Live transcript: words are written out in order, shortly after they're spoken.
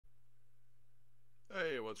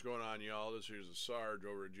Hey, what's going on, y'all? This here's a Sarge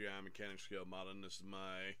over at GI Mechanic Scale Modeling. This is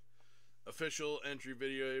my official entry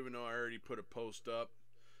video, even though I already put a post up.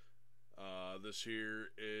 This here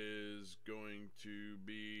is going to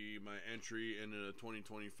be my entry into the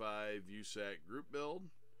 2025 USACC group build.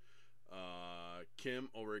 Kim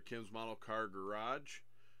over at Kim's Model Car Garage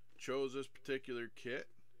chose this particular kit.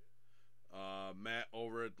 Matt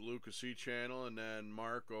over at the Lucas channel, and then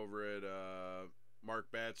Mark over at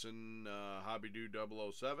Mark Batson, Hobby Dude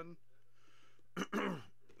 007.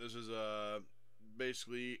 This is a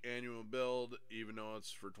basically annual build, even though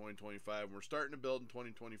it's for 2025. We're starting to build in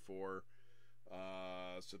 2024,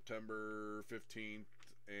 September 15th,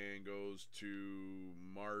 and goes to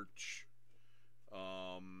March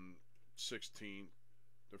 16th,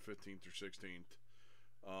 or 15th or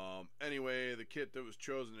 16th. Anyway, the kit that was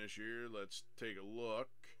chosen this year, let's take a look,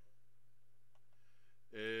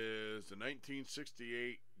 is the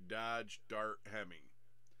 1968 Dodge Dart Hemi.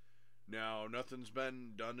 Now, nothing's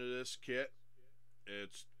been done to this kit.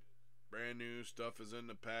 It's brand new. Stuff is in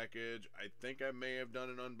the package. I think I may have done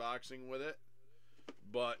an unboxing with it,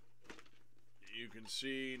 but you can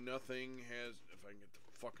see nothing has, if I can get the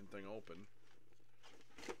fucking thing open.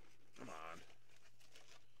 Come on.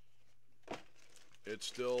 It's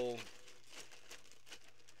still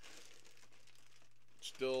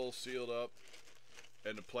sealed up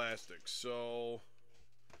in the plastic. So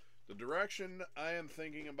the direction I am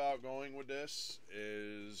thinking about going with this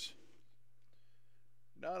is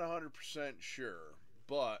not 100% sure,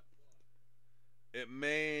 but it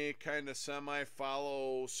may kind of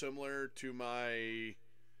semi-follow similar to my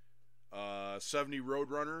 70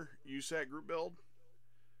 Roadrunner USACC group build.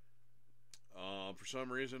 For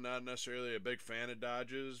some reason, not necessarily a big fan of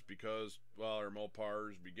Dodges because, well, they're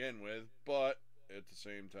Mopars to begin with, but at the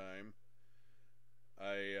same time,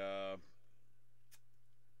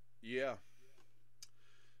 yeah,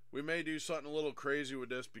 we may do something a little crazy with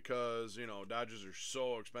this because, you know, Dodges are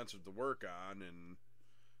so expensive to work on and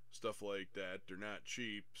stuff like that. They're not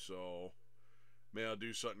cheap, so maybe I'll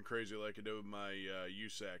do something crazy like I did with my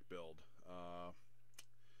USACC build.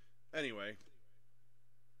 Anyway,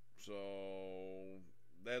 so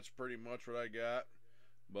that's pretty much what I got,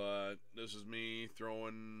 but this is me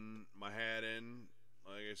throwing my hat in.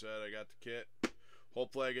 Like I said, I got the kit.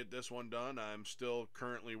 Hopefully I get this one done. I'm still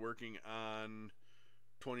currently working on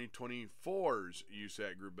 2024's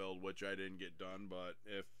USACC group build, which I didn't get done, but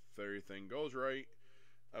if everything goes right,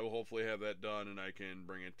 I will hopefully have that done and I can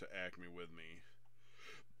bring it to Acme with me.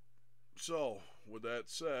 So, with that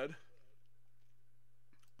said,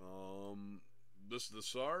 this is the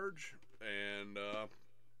Sarge, and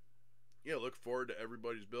yeah, look forward to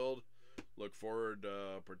everybody's build. Look forward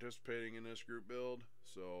to participating in this group build.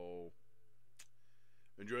 So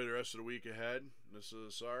enjoy the rest of the week ahead. This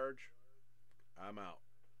is Sarge. I'm out.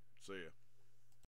 See ya.